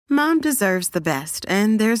Mom deserves the best,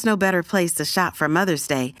 and there's no better place to shop for Mother's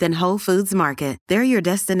Day than Whole Foods Market. They're your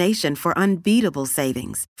destination for unbeatable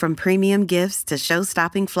savings, from premium gifts to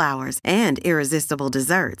show-stopping flowers and irresistible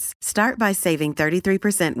desserts. Start by saving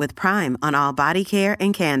 33% with Prime on all body care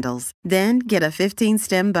and candles. Then get a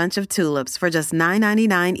 15-stem bunch of tulips for just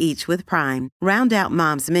 $9.99 each with Prime. Round out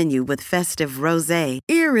Mom's menu with festive rosé,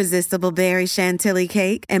 irresistible berry chantilly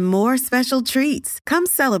cake, and more special treats. Come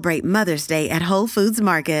celebrate Mother's Day at Whole Foods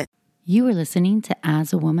Market. You are listening to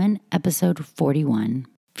As a Woman, episode 41,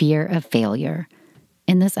 Fear of Failure.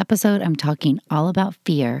 In this episode, I'm talking all about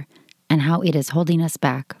fear and how it is holding us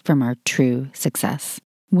back from our true success.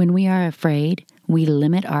 When we are afraid, we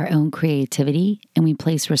limit our own creativity and we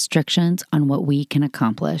place restrictions on what we can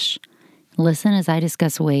accomplish. Listen as I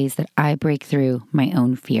discuss ways that I break through my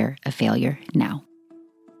own fear of failure now.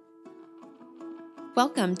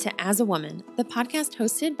 Welcome to As a Woman, the podcast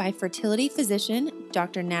hosted by fertility physician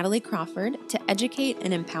Dr. Natalie Crawford to educate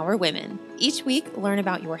and empower women. Each week, learn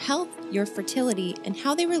about your health, your fertility, and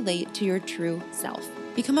how they relate to your true self.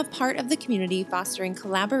 Become a part of the community fostering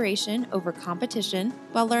collaboration over competition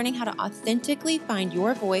while learning how to authentically find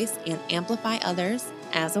your voice and amplify others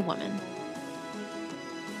as a woman.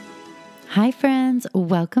 Hi friends,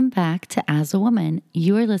 welcome back to As a Woman.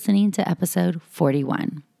 You are listening to episode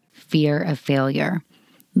 41. Fear of failure.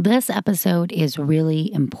 This episode is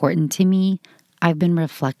really important to me. I've been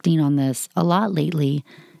reflecting on this a lot lately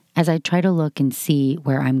as I try to look and see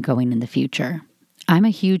where I'm going in the future. I'm a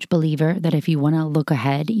huge believer that if you want to look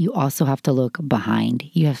ahead, you also have to look behind.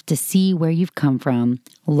 You have to see where you've come from,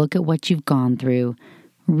 look at what you've gone through,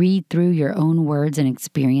 read through your own words and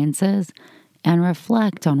experiences, and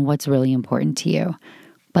reflect on what's really important to you.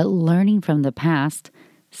 But learning from the past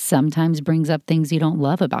sometimes brings up things you don't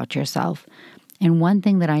love about yourself. And one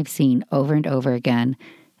thing that I've seen over and over again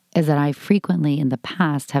is that I frequently in the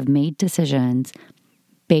past have made decisions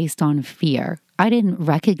based on fear. I didn't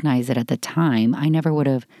recognize it at the time. I never would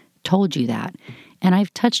have told you that. And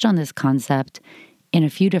I've touched on this concept in a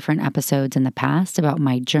few different episodes in the past about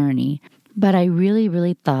my journey, but I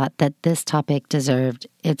really thought that this topic deserved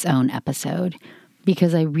its own episode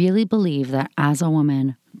because I really believe that as a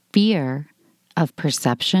woman, fear of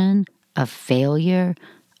perception, of failure,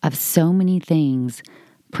 of so many things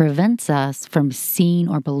prevents us from seeing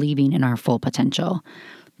or believing in our full potential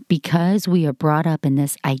because we are brought up in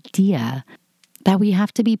this idea that we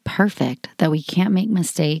have to be perfect, that we can't make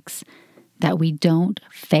mistakes, that we don't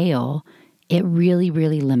fail. It really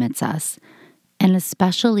limits us. And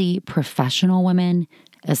especially professional women,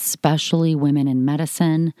 especially women in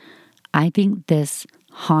medicine, I think this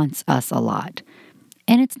haunts us a lot.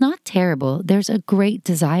 And it's not terrible. There's a great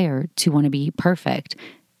desire to want to be perfect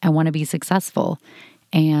and want to be successful.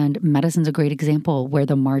 And medicine's a great example where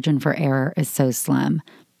the margin for error is so slim.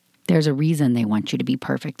 There's a reason they want you to be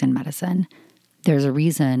perfect in medicine. There's a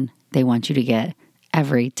reason they want you to get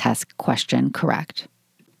every test question correct.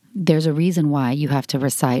 There's a reason why you have to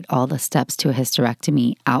recite all the steps to a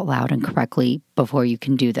hysterectomy out loud and correctly before you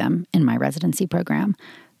can do them in my residency program.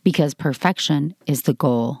 Because perfection is the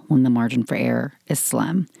goal when the margin for error is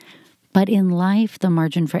slim. But in life, the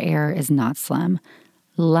margin for error is not slim.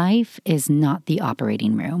 Life is not the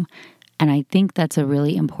operating room. And I think that's a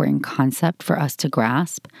really important concept for us to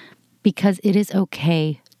grasp because it is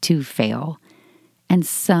okay to fail. And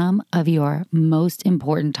some of your most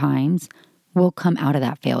important times will come out of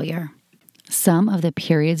that failure. Some of the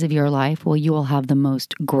periods of your life where you will have the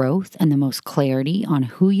most growth and the most clarity on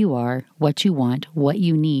who you are, what you want, what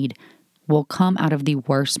you need, will come out of the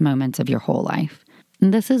worst moments of your whole life.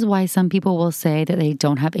 And this is why some people will say that they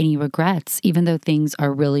don't have any regrets, even though things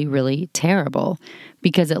are really terrible,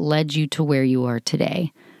 because it led you to where you are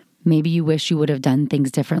today. Maybe you wish you would have done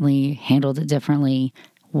things differently, handled it differently,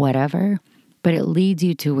 whatever, but it leads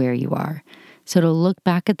you to where you are. So to look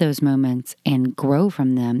back at those moments and grow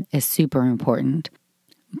from them is super important.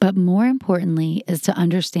 But more importantly is to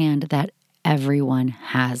understand that everyone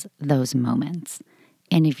has those moments.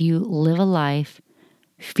 And if you live a life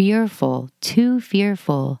too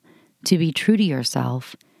fearful to be true to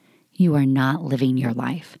yourself, you are not living your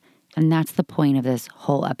life. And that's the point of this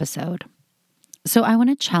whole episode. So I want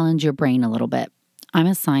to challenge your brain a little bit. I'm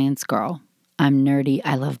a science girl. I'm nerdy.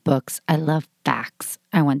 I love books. I love facts.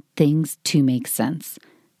 I want things to make sense.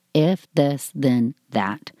 If this, then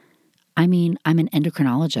that. I mean, I'm an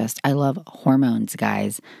endocrinologist. I love hormones,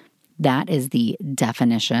 guys. That is the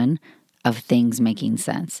definition of things making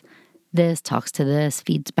sense. This talks to this,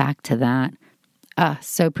 feeds back to that.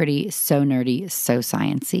 So pretty, so nerdy, so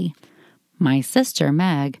sciencey. My sister,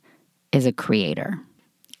 Meg, is a creator.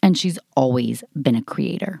 And she's always been a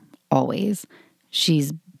creator. Always.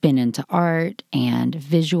 She's been into art and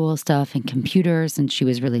visual stuff and computers since she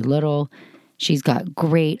was really little. She's got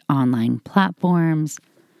great online platforms.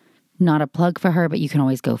 Not a plug for her, but you can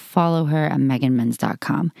always go follow her at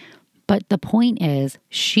meganmenz.com. But the point is,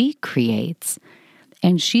 she creates.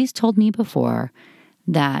 And she's told me before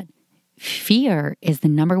that fear is the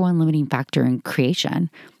number one limiting factor in creation.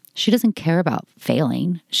 She doesn't care about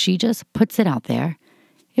failing. She just puts it out there.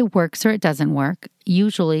 It works or it doesn't work.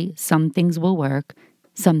 Usually some things will work,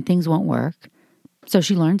 some things won't work. So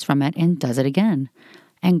she learns from it and does it again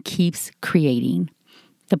and keeps creating.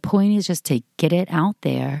 The point is just to get it out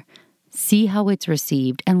there, see how it's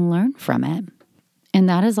received, and learn from it. And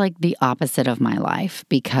that is like the opposite of my life,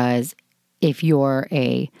 because if you're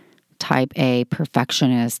a type A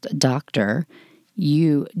perfectionist doctor,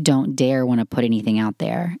 you don't dare want to put anything out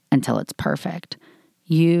there until it's perfect.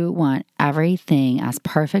 You want everything as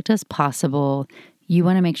perfect as possible. You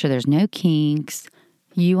want to make sure there's no kinks.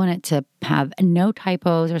 You want it to have no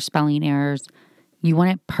typos or spelling errors. You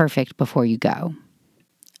want it perfect before you go.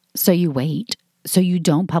 So you wait. So you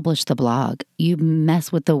don't publish the blog. You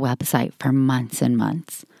mess with the website for months and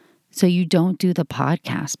months. So you don't do the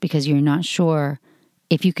podcast because you're not sure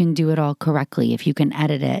if you can do it all correctly, if you can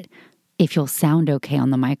edit it, if you'll sound okay on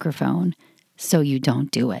the microphone. So you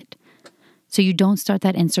don't do it. So you don't start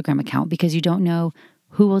that Instagram account because you don't know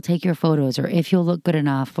who will take your photos or if you'll look good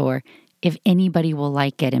enough or if anybody will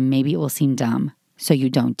like it and maybe it will seem dumb. So you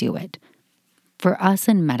don't do it. For us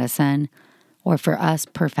in medicine, or for us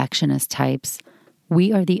perfectionist types,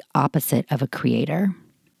 we are the opposite of a creator.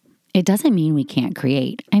 It doesn't mean we can't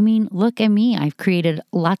create. I mean, look at me. I've created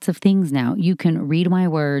lots of things now. You can read my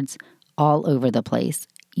words all over the place.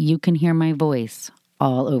 You can hear my voice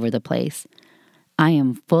all over the place. I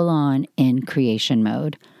am full on in creation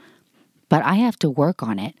mode, but I have to work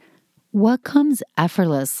on it. What comes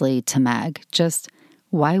effortlessly to Meg? Just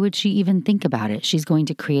why would she even think about it? She's going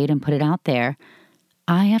to create and put it out there.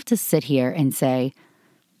 I have to sit here and say,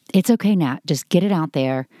 it's okay, Nat, just get it out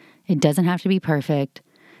there. It doesn't have to be perfect.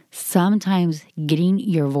 Sometimes getting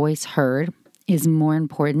your voice heard is more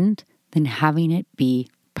important than having it be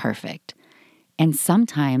perfect. And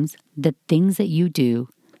sometimes the things that you do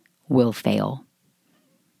will fail.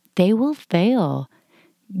 They will fail.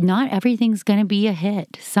 Not everything's going to be a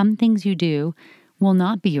hit. Some things you do will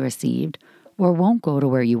not be received or won't go to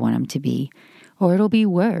where you want them to be, or it'll be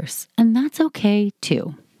worse. And that's okay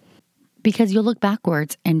too. Because you'll look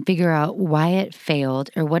backwards and figure out why it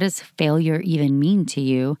failed or what does failure even mean to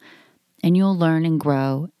you, and you'll learn and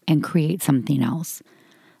grow and create something else.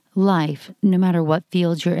 Life, no matter what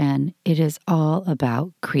field you're in, it is all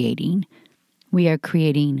about creating. We are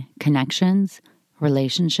creating connections,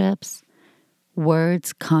 relationships,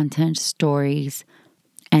 words, content, stories,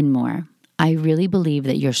 and more. I really believe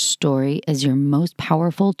that your story is your most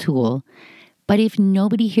powerful tool. But if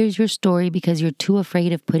nobody hears your story because you're too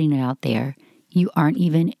afraid of putting it out there, you aren't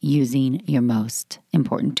even using your most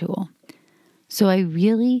important tool. So I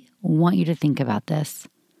really want you to think about this.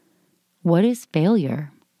 What is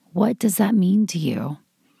failure? What does that mean to you?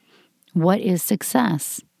 What is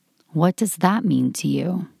success? What does that mean to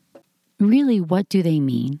you? Really, what do they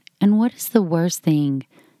mean? And what is the worst thing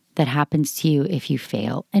that happens to you if you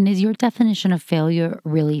fail? And is your definition of failure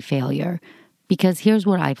really failure? Because here's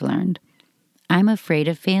what I've learned. I'm afraid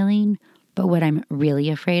of failing, but what I'm really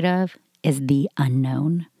afraid of is the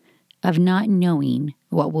unknown, of not knowing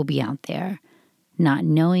what will be out there, not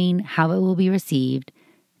knowing how it will be received,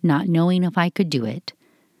 not knowing if I could do it.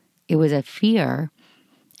 It was a fear,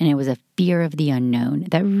 and it was a fear of the unknown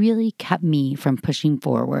that really kept me from pushing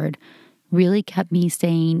forward, really kept me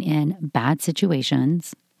staying in bad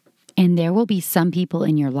situations. And there will be some people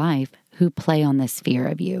in your life who play on this fear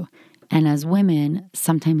of you. And as women,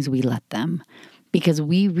 sometimes we let them because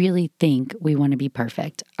we really think we want to be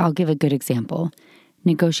perfect. I'll give a good example.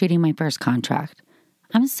 Negotiating my first contract.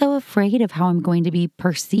 I'm so afraid of how I'm going to be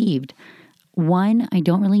perceived. One, I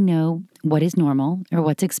don't really know what is normal or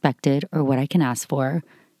what's expected or what I can ask for.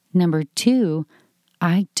 Number two,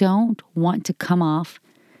 I don't want to come off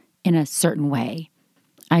in a certain way.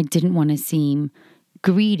 I didn't want to seem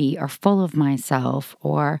greedy or full of myself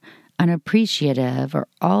or unappreciative or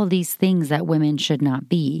all these things that women should not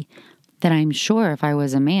be, that I'm sure if I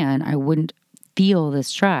was a man, I wouldn't feel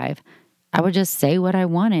this drive. I would just say what I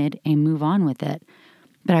wanted and move on with it.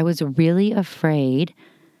 But I was really afraid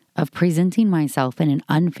of presenting myself in an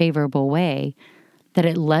unfavorable way that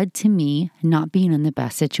it led to me not being in the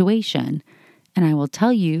best situation. And I will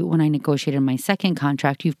tell you, when I negotiated my second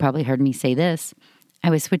contract, you've probably heard me say this, I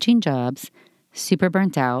was switching jobs, super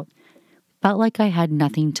burnt out, felt like I had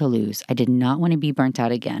nothing to lose. I did not want to be burnt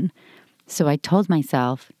out again. So I told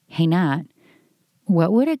myself, hey, Nat,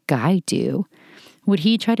 what would a guy do? Would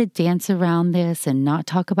he try to dance around this and not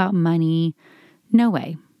talk about money? No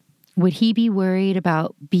way. Would he be worried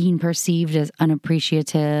about being perceived as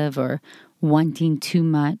unappreciative or wanting too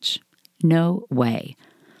much? No way.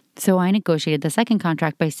 So I negotiated the second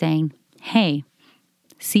contract by saying, hey,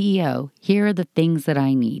 CEO, here are the things that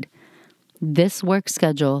I need. This work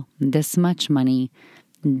schedule, this much money,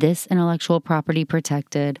 this intellectual property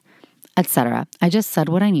protected, etc. I just said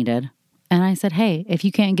what I needed. And I said, hey, if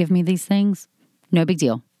you can't give me these things, no big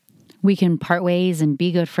deal. We can part ways and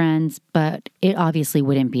be good friends, but it obviously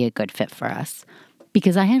wouldn't be a good fit for us.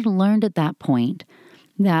 Because I had learned at that point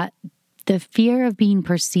that the fear of being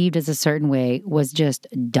perceived as a certain way was just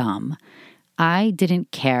dumb. I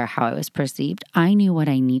didn't care how I was perceived. I knew what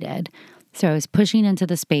I needed. So I was pushing into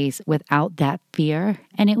the space without that fear,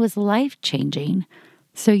 and it was life-changing.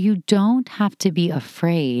 So you don't have to be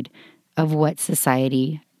afraid of what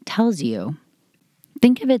society tells you.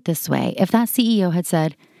 Think of it this way. If that CEO had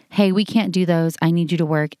said, hey, we can't do those. I need you to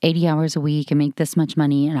work 80 hours a week and make this much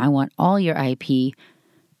money, and I want all your IP.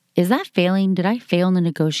 Is that failing? Did I fail to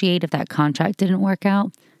negotiate if that contract didn't work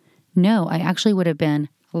out? No, I actually would have been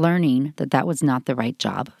learning that that was not the right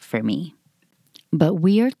job for me. But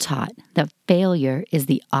we are taught that failure is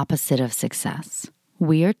the opposite of success.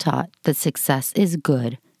 We are taught that success is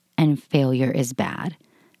good and failure is bad.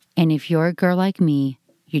 And if you're a girl like me,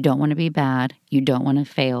 you don't want to be bad, you don't want to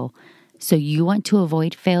fail, so you want to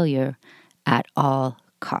avoid failure at all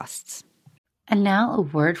costs. And now a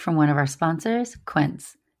word from one of our sponsors,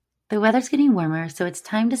 Quince. The weather's getting warmer, so it's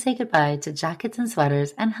time to say goodbye to jackets and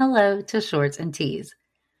sweaters and hello to shorts and tees.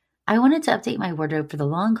 I wanted to update my wardrobe for the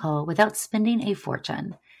long haul without spending a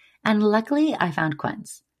fortune, and luckily I found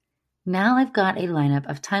Quince. Now I've got a lineup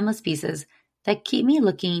of timeless pieces that keep me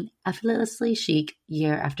looking effortlessly chic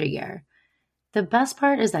year after year. The best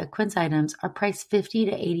part is that Quince items are priced 50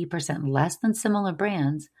 to 80% less than similar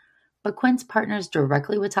brands, but Quince partners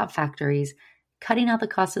directly with top factories, cutting out the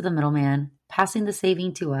cost of the middleman, passing the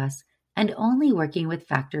saving to us, and only working with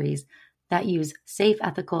factories that use safe,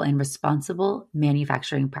 ethical, and responsible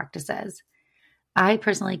manufacturing practices. I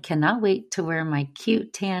personally cannot wait to wear my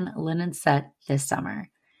cute tan linen set this summer.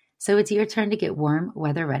 So it's your turn to get warm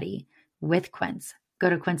weather ready with Quince. Go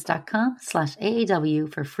to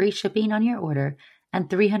quince.com/AAW for free shipping on your order and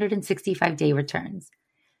 365-day returns.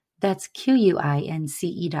 That's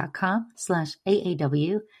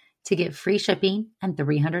QUINCE.com/AAW to get free shipping and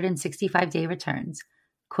 365-day returns.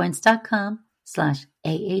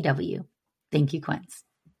 Quince.com/AAW. Thank you, Quince.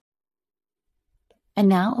 And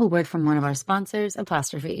now a word from one of our sponsors,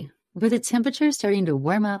 Apostrophe. With the temperature starting to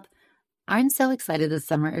warm up, I'm so excited this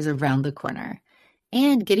summer is around the corner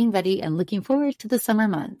and getting ready and looking forward to the summer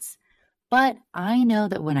months. But I know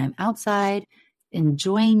that when I'm outside,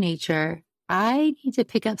 enjoying nature, I need to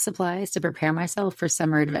pick up supplies to prepare myself for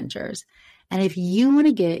summer adventures. And if you want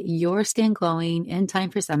to get your skin glowing in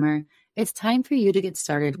time for summer, it's time for you to get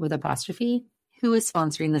started with Apostrophe, who is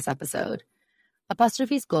sponsoring this episode.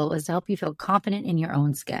 Apostrophe's goal is to help you feel confident in your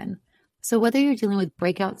own skin. So whether you're dealing with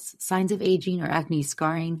breakouts, signs of aging, or acne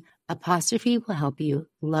scarring, Apostrophe will help you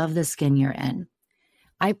love the skin you're in.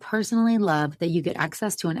 I personally love that you get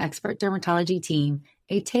access to an expert dermatology team,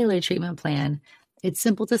 a tailored treatment plan. It's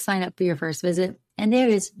simple to sign up for your first visit, and there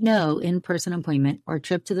is no in-person appointment or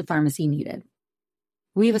trip to the pharmacy needed.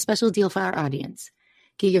 We have a special deal for our audience.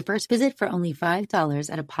 Get your first visit for only $5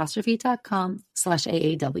 at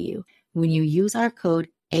apostrophe.com/AAW when you use our code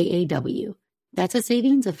AAW. That's a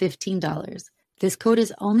savings of $15. This code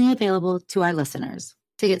is only available to our listeners.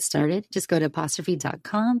 To get started, just go to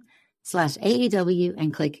apostrophe.com/AAW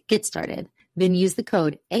and click Get Started. Then use the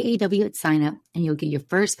code AAW at sign up and you'll get your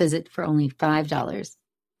first visit for only $5.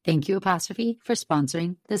 Thank you, Apostrophe, for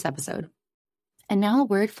sponsoring this episode. And now a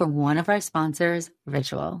word from one of our sponsors,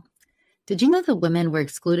 Ritual. Did you know that women were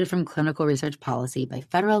excluded from clinical research policy by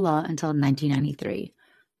federal law until 1993?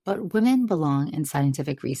 But women belong in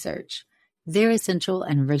scientific research. They're essential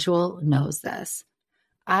and Ritual knows this.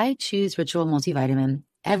 I choose Ritual multivitamin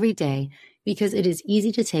every day because it is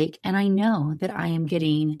easy to take and I know that I am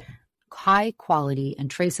getting high quality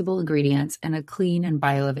and traceable ingredients in a clean and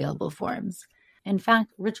bioavailable forms. In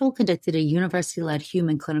fact, Ritual conducted a university-led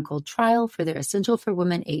human clinical trial for their Essential for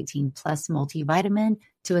Women 18 Plus multivitamin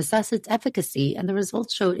to assess its efficacy, and the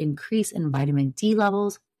results showed increase in vitamin D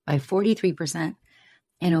levels by 43%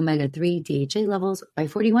 and omega-3 DHA levels by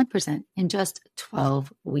 41% in just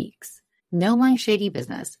 12 weeks. No my shady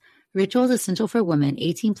business. Ritual's Essential for Women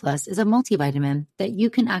 18 Plus is a multivitamin that you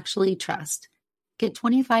can actually trust. Get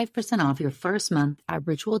 25% off your first month at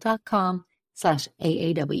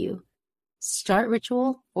ritual.com/AAW. Start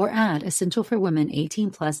Ritual or add Essential for Women 18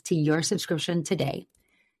 Plus to your subscription today.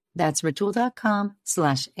 That's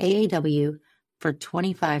ritual.com/AAW for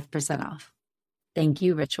 25% off. Thank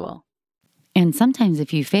you, Ritual. And sometimes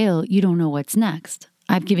if you fail, you don't know what's next.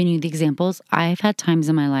 I've given you the examples. I've had times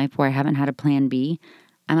in my life where I haven't had a plan B.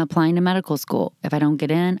 I'm applying to medical school. If I don't get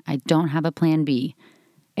in, I don't have a plan B.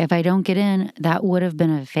 If I don't get in, that would have been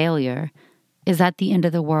a failure. Is that the end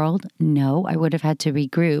of the world? No, I would have had to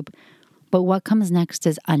regroup. But what comes next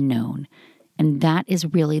is unknown. And that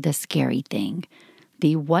is really the scary thing.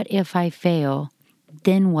 The what if I fail,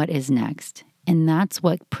 then what is next? And that's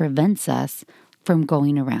what prevents us from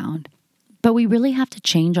going around. But we really have to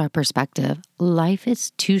change our perspective. Life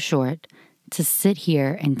is too short to sit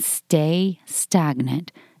here and stay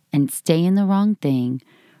stagnant and stay in the wrong thing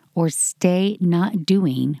or stay not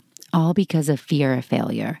doing, all because of fear of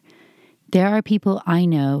failure. There are people I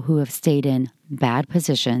know who have stayed in bad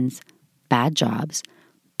positions, bad jobs,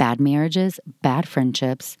 bad marriages, bad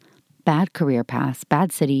friendships, bad career paths, bad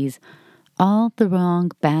cities, all the wrong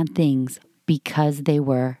bad things because they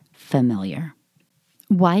were familiar.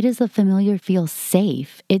 Why does the familiar feel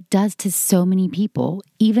safe? It does to so many people,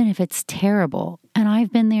 even if it's terrible. And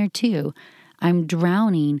I've been there too. I'm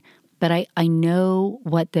drowning, but I know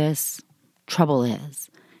what this trouble is.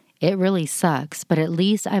 It really sucks, but at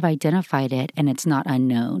least I've identified it and it's not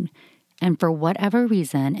unknown. And for whatever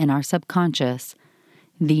reason in our subconscious,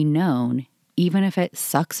 the known, even if it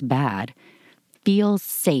sucks bad, feels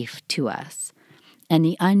safe to us. And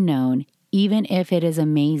the unknown, even if it is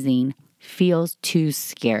amazing, feels too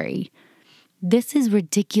scary. This is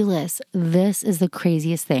ridiculous. This is the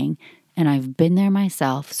craziest thing. And I've been there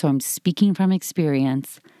myself, so I'm speaking from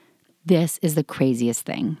experience. This is the craziest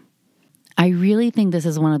thing. I really think this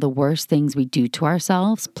is one of the worst things we do to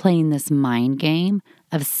ourselves, playing this mind game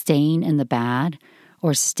of staying in the bad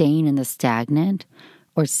or staying in the stagnant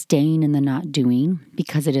or staying in the not doing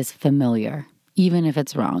because it is familiar, even if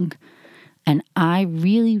it's wrong. And I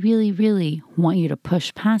really, really, really want you to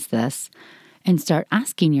push past this and start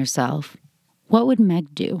asking yourself, what would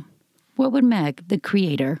Meg do? What would Meg, the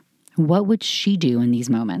creator, what would she do in these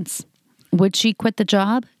moments? Would she quit the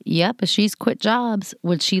job? Yep, she's quit jobs.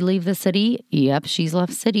 Would she leave the city? Yep, she's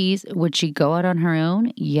left cities. Would she go out on her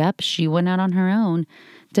own? Yep, she went out on her own.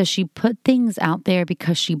 Does she put things out there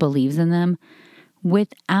because she believes in them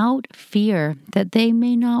without fear that they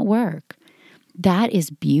may not work? That is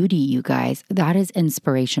beauty, you guys. That is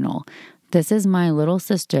inspirational. This is my little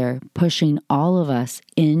sister pushing all of us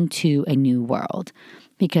into a new world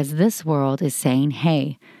because this world is saying,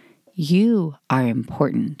 hey, you are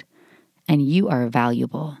important. And you are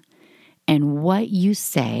valuable. And what you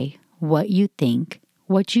say, what you think,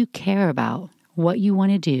 what you care about, what you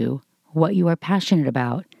want to do, what you are passionate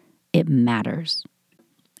about, it matters.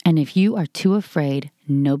 And if you are too afraid,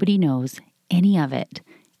 nobody knows any of it.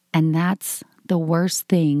 And that's the worst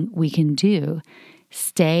thing we can do.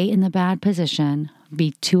 Stay in the bad position,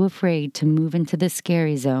 be too afraid to move into the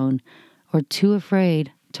scary zone, or too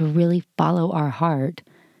afraid to really follow our heart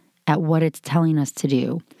at what it's telling us to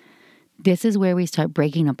do. This is where we start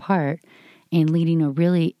breaking apart and leading a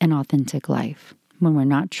really inauthentic life. When we're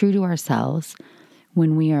not true to ourselves,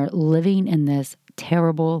 when we are living in this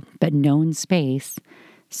terrible but known space,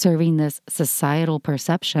 serving this societal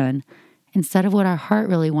perception, instead of what our heart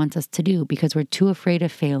really wants us to do because we're too afraid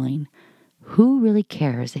of failing. Who really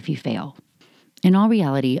cares if you fail? In all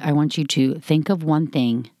reality, I want you to think of one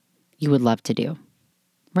thing you would love to do.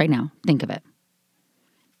 Right now, think of it.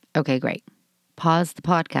 Okay, great. Pause the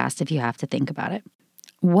podcast if you have to think about it.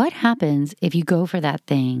 What happens if you go for that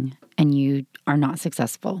thing and you are not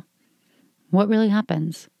successful? What really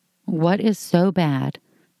happens? What is so bad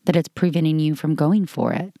that it's preventing you from going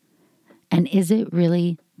for it? And is it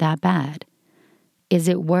really that bad? Is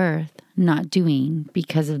it worth not doing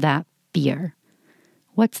because of that fear?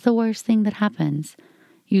 What's the worst thing that happens?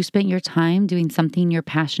 You spent your time doing something you're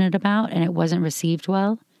passionate about and it wasn't received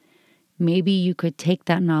well? Maybe you could take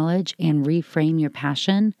that knowledge and reframe your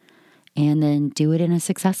passion and then do it in a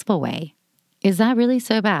successful way. Is that really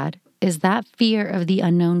so bad? Is that fear of the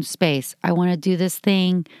unknown space? I want to do this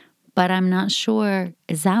thing, but I'm not sure.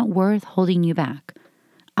 Is that worth holding you back?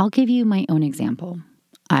 I'll give you my own example.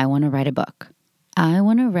 I want to write a book. I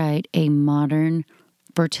want to write a modern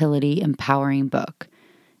fertility empowering book,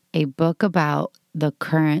 a book about the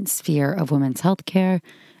current sphere of women's healthcare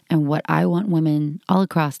and what I want women all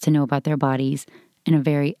across to know about their bodies in a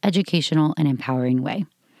very educational and empowering way.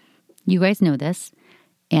 You guys know this,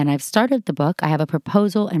 and I've started the book. I have a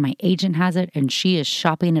proposal and my agent has it, and she is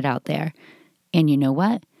shopping it out there. And you know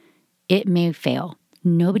what? It may fail.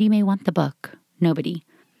 Nobody may want the book. Nobody.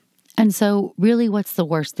 And so really, what's the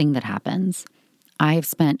worst thing that happens? I've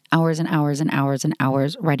spent hours and hours and hours and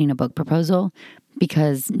hours writing a book proposal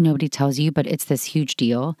because nobody tells you, but it's this huge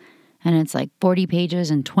deal. And it's like 40 pages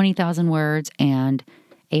and 20,000 words and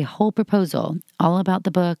a whole proposal all about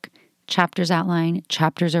the book, chapters outlined,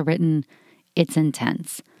 chapters are written. It's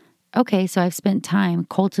intense. Okay, so I've spent time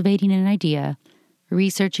cultivating an idea,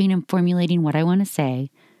 researching and formulating what I want to say,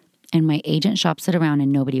 and my agent shops it around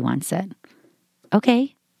and nobody wants it.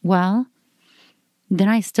 Okay, well, then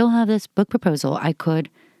I still have this book proposal. I could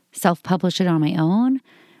self-publish it on my own.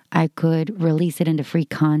 I could release it into free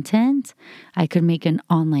content. I could make an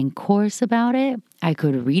online course about it. I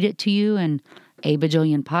could read it to you in a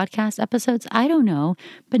bajillion podcast episodes. I don't know,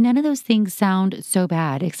 but none of those things sound so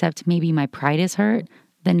bad, except maybe my pride is hurt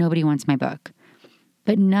that nobody wants my book.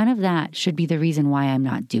 But none of that should be the reason why I'm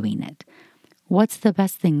not doing it. What's the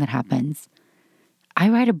best thing that happens? I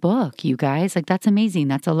write a book, you guys. Like, that's amazing.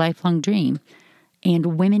 That's a lifelong dream.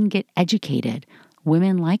 And women get educated.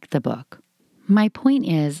 Women like the book. My point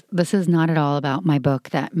is, this is not at all about my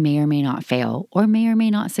book that may or may not fail or may or may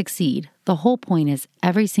not succeed. The whole point is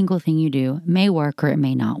every single thing you do may work or it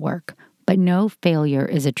may not work. But no failure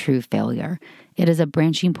is a true failure. It is a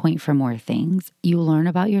branching point for more things. You learn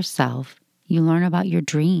about yourself. You learn about your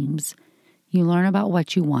dreams. You learn about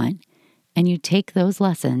what you want. And you take those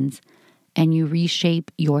lessons and you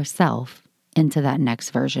reshape yourself into that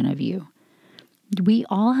next version of you. We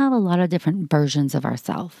all have a lot of different versions of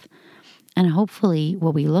ourselves. And hopefully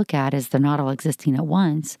what we look at is they're not all existing at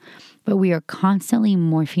once, but we are constantly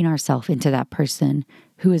morphing ourselves into that person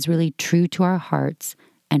who is really true to our hearts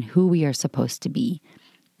and who we are supposed to be.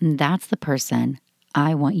 And that's the person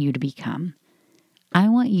I want you to become. I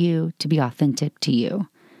want you to be authentic to you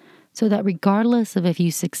so that regardless of if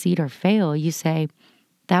you succeed or fail, you say,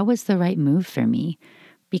 that was the right move for me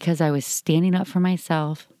because I was standing up for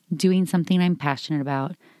myself, doing something I'm passionate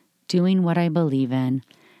about, doing what I believe in.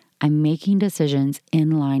 I'm making decisions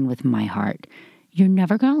in line with my heart. You're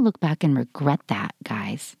never going to look back and regret that,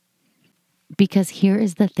 guys. Because here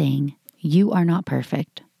is the thing. You are not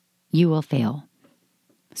perfect. You will fail.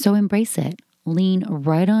 So embrace it. Lean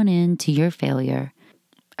right on into your failure.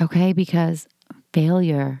 Okay? Because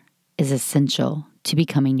failure is essential to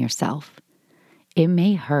becoming yourself. It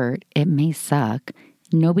may hurt. It may suck.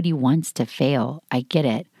 Nobody wants to fail. I get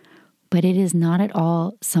it. But it is not at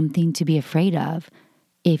all something to be afraid of.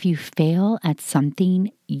 If you fail at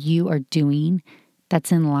something you are doing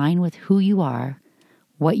that's in line with who you are,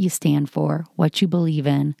 what you stand for, what you believe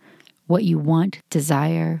in, what you want,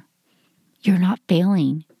 desire, you're not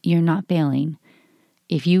failing. You're not failing.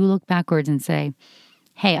 If you look backwards and say,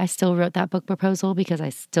 hey, I still wrote that book proposal because I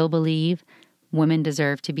still believe women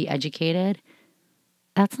deserve to be educated,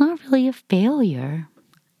 that's not really a failure.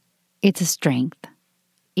 It's a strength.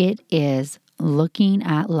 It is looking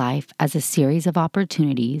at life as a series of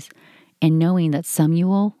opportunities and knowing that some you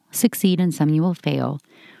will succeed and some you will fail,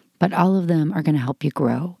 but all of them are going to help you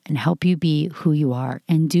grow and help you be who you are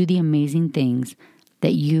and do the amazing things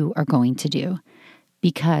that you are going to do.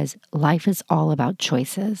 Because life is all about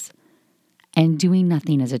choices, and doing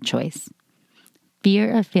nothing is a choice.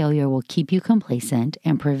 Fear of failure will keep you complacent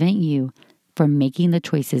and prevent you from making the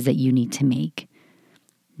choices that you need to make.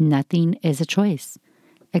 Nothing is a choice.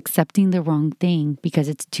 Accepting the wrong thing because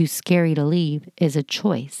it's too scary to leave is a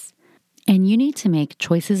choice. And you need to make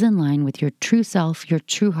choices in line with your true self, your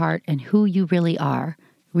true heart, and who you really are,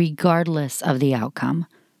 regardless of the outcome.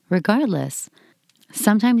 Regardless.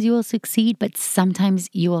 Sometimes you will succeed, but sometimes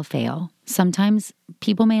you will fail. Sometimes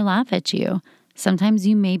people may laugh at you. Sometimes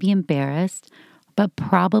you may be embarrassed, but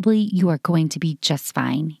probably you are going to be just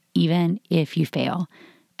fine, even if you fail.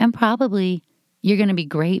 And probably you're going to be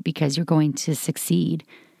great because you're going to succeed.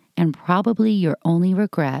 And probably your only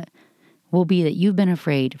regret will be that you've been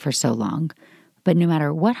afraid for so long. But no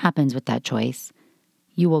matter what happens with that choice,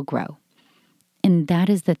 you will grow. And that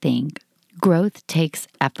is the thing. Growth takes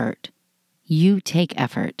effort. You take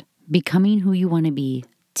effort. Becoming who you want to be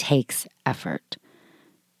takes effort.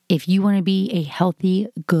 If you want to be a healthy,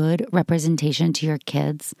 good representation to your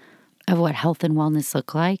kids of what health and wellness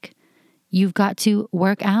look like, you've got to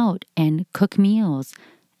work out and cook meals,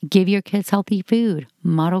 give your kids healthy food,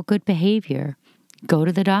 model good behavior, go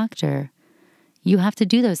to the doctor. You have to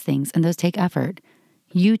do those things, and those take effort.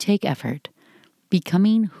 You take effort.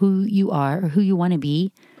 Becoming who you are or who you want to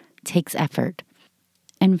be takes effort.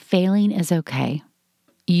 And failing is okay.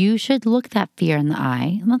 You should look that fear in the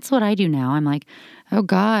eye. And that's what I do now. I'm like, oh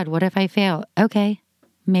God, what if I fail? Okay,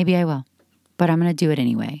 maybe I will. But I'm going to do it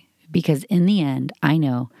anyway. Because in the end, I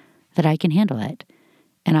know that I can handle it.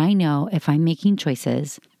 And I know if I'm making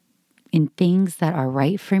choices in things that are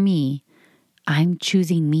right for me, I'm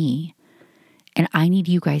choosing me. And I need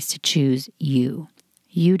you guys to choose you.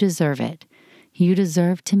 You deserve it. You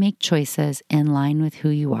deserve to make choices in line with who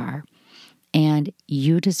you are. And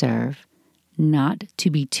you deserve not to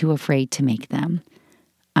be too afraid to make them.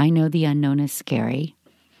 I know the unknown is scary.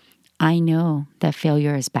 I know that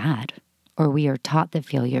failure is bad, or we are taught that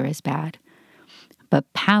failure is bad.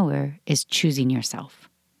 But power is choosing yourself.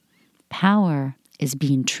 Power is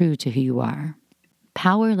being true to who you are.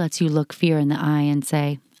 Power lets you look fear in the eye and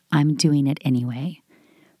say, I'm doing it anyway.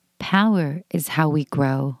 Power is how we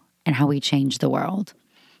grow and how we change the world.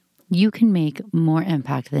 You can make more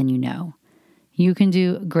impact than you know. You can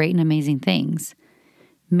do great and amazing things.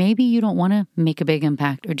 Maybe you don't want to make a big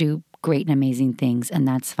impact or do great and amazing things, and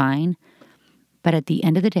that's fine. But at the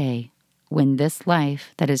end of the day, when this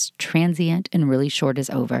life that is transient and really short is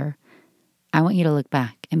over, I want you to look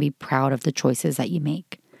back and be proud of the choices that you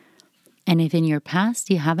make. And if in your past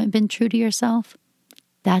you haven't been true to yourself,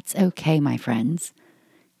 that's okay, my friends.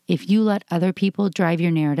 If you let other people drive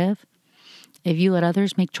your narrative, if you let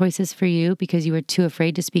others make choices for you because you were too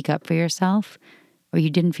afraid to speak up for yourself, or you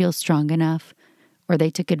didn't feel strong enough, or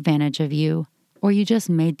they took advantage of you, or you just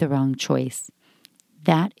made the wrong choice,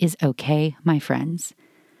 that is okay, my friends.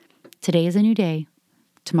 Today is a new day.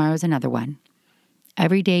 Tomorrow is another one.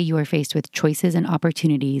 Every day you are faced with choices and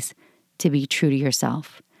opportunities to be true to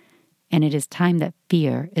yourself. And it is time that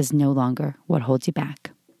fear is no longer what holds you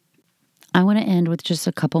back. I want to end with just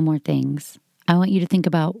a couple more things. I want you to think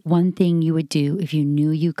about one thing you would do if you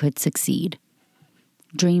knew you could succeed.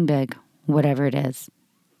 Dream big, whatever it is.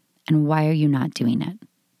 And why are you not doing it?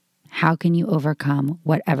 How can you overcome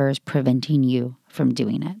whatever is preventing you from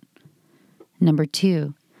doing it? Number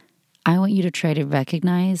 2, I want you to try to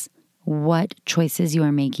recognize what choices you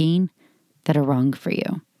are making that are wrong for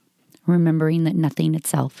you, remembering that nothing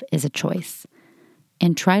itself is a choice.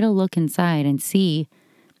 And try to look inside and see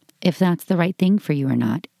if that's the right thing for you or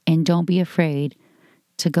not. And don't be afraid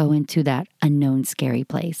to go into that unknown, scary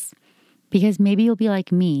place. Because maybe you'll be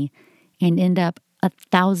like me and end up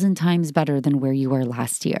 1,000 times better than where you were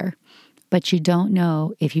last year. But you don't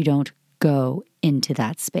know if you don't go into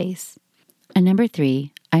that space. And number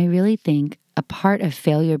 3, I really think a part of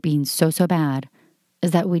failure being so bad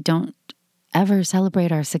is that we don't ever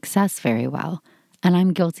celebrate our success very well. And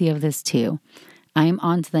I'm guilty of this too. I'm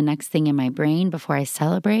on to the next thing in my brain before I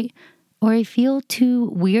celebrate, or I feel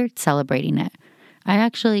too weird celebrating it. I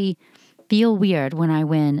actually feel weird when I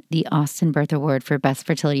win the Austin Birth Award for Best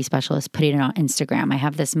Fertility Specialist, putting it on Instagram. I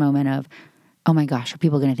have this moment of, oh my gosh, are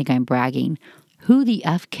people going to think I'm bragging? Who the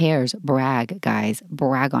F cares? Brag, guys.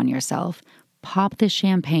 Brag on yourself. Pop the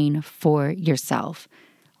champagne for yourself.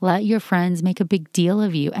 Let your friends make a big deal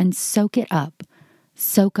of you and soak it up.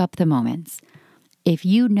 Soak up the moments. If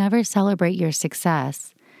you never celebrate your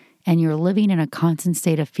success and you're living in a constant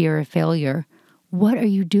state of fear of failure, what are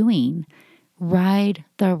you doing? Ride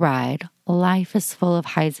the ride. Life is full of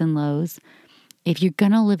highs and lows. If you're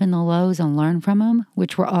going to live in the lows and learn from them,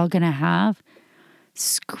 which we're all going to have,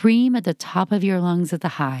 scream at the top of your lungs at the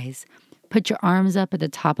highs. Put your arms up at the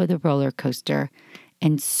top of the roller coaster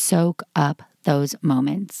and soak up those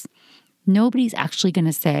moments. Nobody's actually going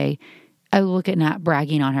to say, oh, look at Nat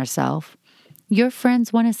bragging on herself. Your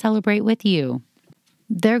friends want to celebrate with you.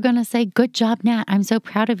 They're going to say, good job, Nat. I'm so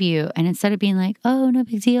proud of you. And instead of being like, oh, no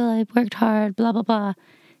big deal. I worked hard, blah, blah, blah.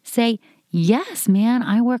 Say, yes, man,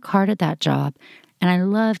 I work hard at that job. And I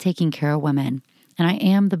love taking care of women. And I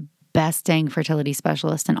am the best dang fertility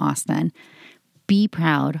specialist in Austin. Be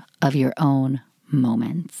proud of your own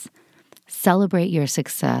moments. Celebrate your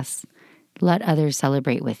success. Let others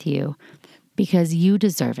celebrate with you because you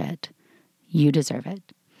deserve it. You deserve it.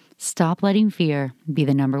 Stop letting fear be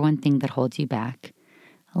the number one thing that holds you back.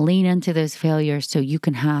 Lean into those failures so you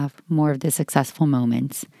can have more of the successful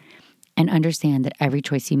moments and understand that every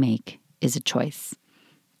choice you make is a choice.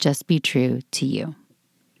 Just be true to you.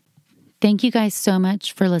 Thank you guys so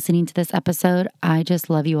much for listening to this episode. I just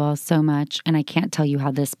love you all so much, and I can't tell you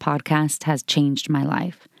how this podcast has changed my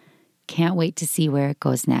life. Can't wait to see where it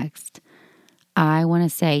goes next. I want to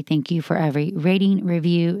say thank you for every rating,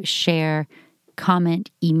 review, share,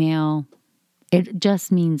 comment, email. It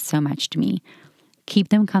just means so much to me. Keep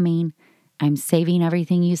them coming. I'm saving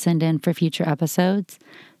everything you send in for future episodes,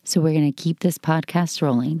 so we're going to keep this podcast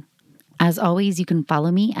rolling. As always, you can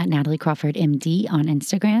follow me at Natalie Crawford MD on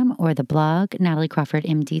Instagram or the blog,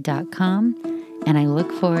 nataliecrawfordmd.com, and I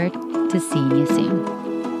look forward to seeing you soon.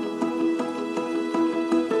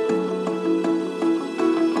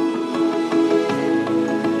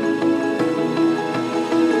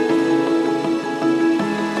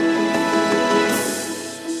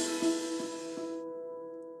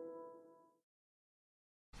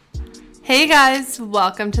 Hey guys,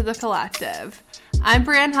 welcome to The Collective. I'm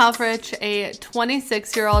Brianne Helfrich, a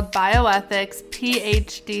 26-year-old bioethics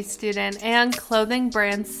PhD student and clothing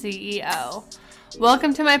brand CEO.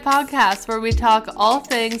 Welcome to my podcast where we talk all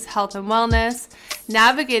things health and wellness,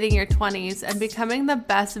 navigating your 20s, and becoming the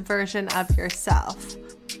best version of yourself.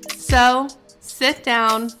 So, sit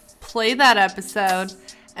down, play that episode,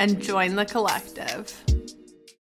 and join the collective.